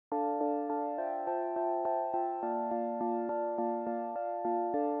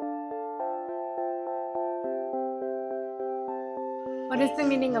What is the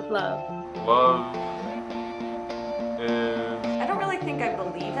meaning of love? Love is... I don't really think I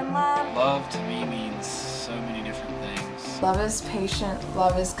believe in love. Love to me means so many different things. Love is patient,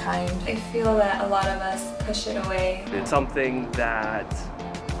 love is kind. I feel that a lot of us push it away. It's something that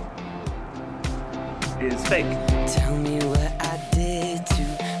is fake. Tell me what I did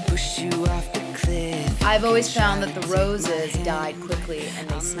to push you off the cliff. I've always found that the roses died quickly and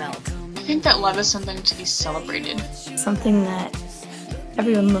they smelled. I think that love is something to be celebrated. Something that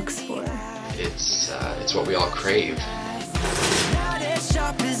everyone looks for. It's what we all crave. Sticks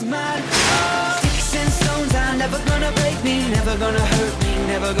and stones are never gonna break me, never gonna hurt me,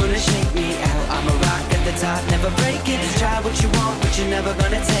 never gonna shake me out. I'm a rock at the top, never breaking. Try what you want, but you're never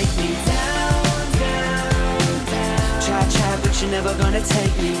gonna take me down, down, down. Try, but you're never gonna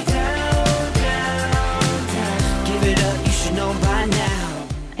take me down, down, down. Give it up, you should know by now.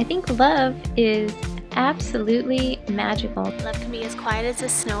 I think love is absolutely magical. Love can be as quiet as the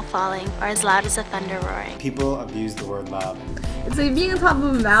snow falling or as loud as the thunder roaring. People abuse the word love. It's like being on top of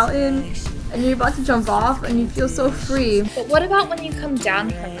a mountain and you're about to jump off and you feel so free. But what about when you come down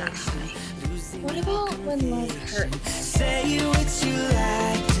from that high? What about when love hurts? Say what you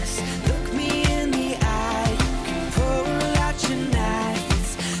like, just look me in the eye. You can pull out your knife,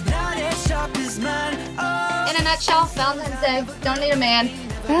 it's not as sharp as mine. Oh. In a nutshell, Valentine's Day, don't need a man.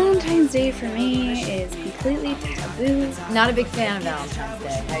 Valentine's Day for me is completely taboo. Not a big fan of Valentine's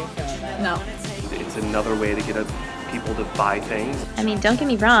Day. How do you feel about that? No. It's another way to get people to buy things. I mean, don't get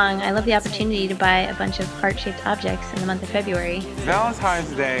me wrong, I love the opportunity to buy a bunch of heart-shaped objects in the month of February.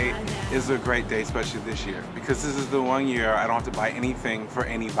 Valentine's Day is a great day, especially this year, because this is the one year I don't have to buy anything for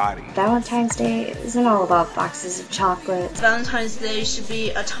anybody. Valentine's Day isn't all about boxes of chocolates. Valentine's Day should be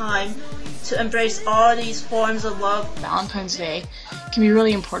a time to embrace all these forms of love. Valentine's Day can be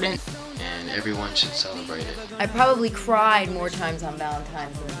really important. And everyone should celebrate it. I probably cried more times on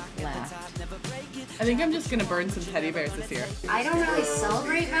Valentine's than laughed. I think I'm just gonna burn some teddy bears this year. I don't really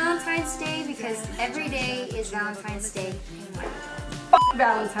celebrate Valentine's Day because every day is Valentine's Day. F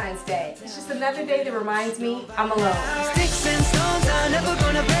Valentine's Day. It's just another day that reminds me I'm alone. Sticks and stones are never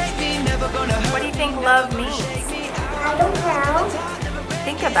gonna break me, never gonna hurt. What do you think love means? I don't know.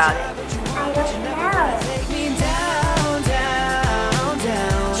 Think about it. I don't know. Take me down, down,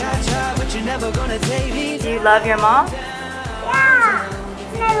 down. Try, but you're never gonna take me. Do you love your mom? Yeah,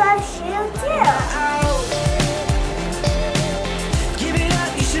 and I love you too. Give it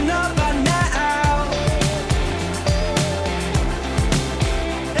up, you should know by now.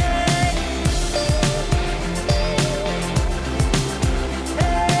 Hey.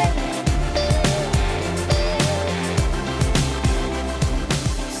 Hey.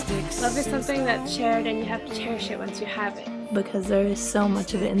 Love is something that's shared and you have to cherish it once you have it. Because there is so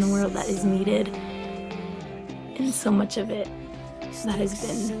much of it in the world that is needed. And so much of it that has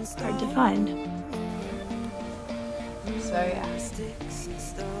been hard to find. So yeah.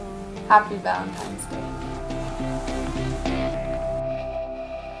 Happy Valentine's Day.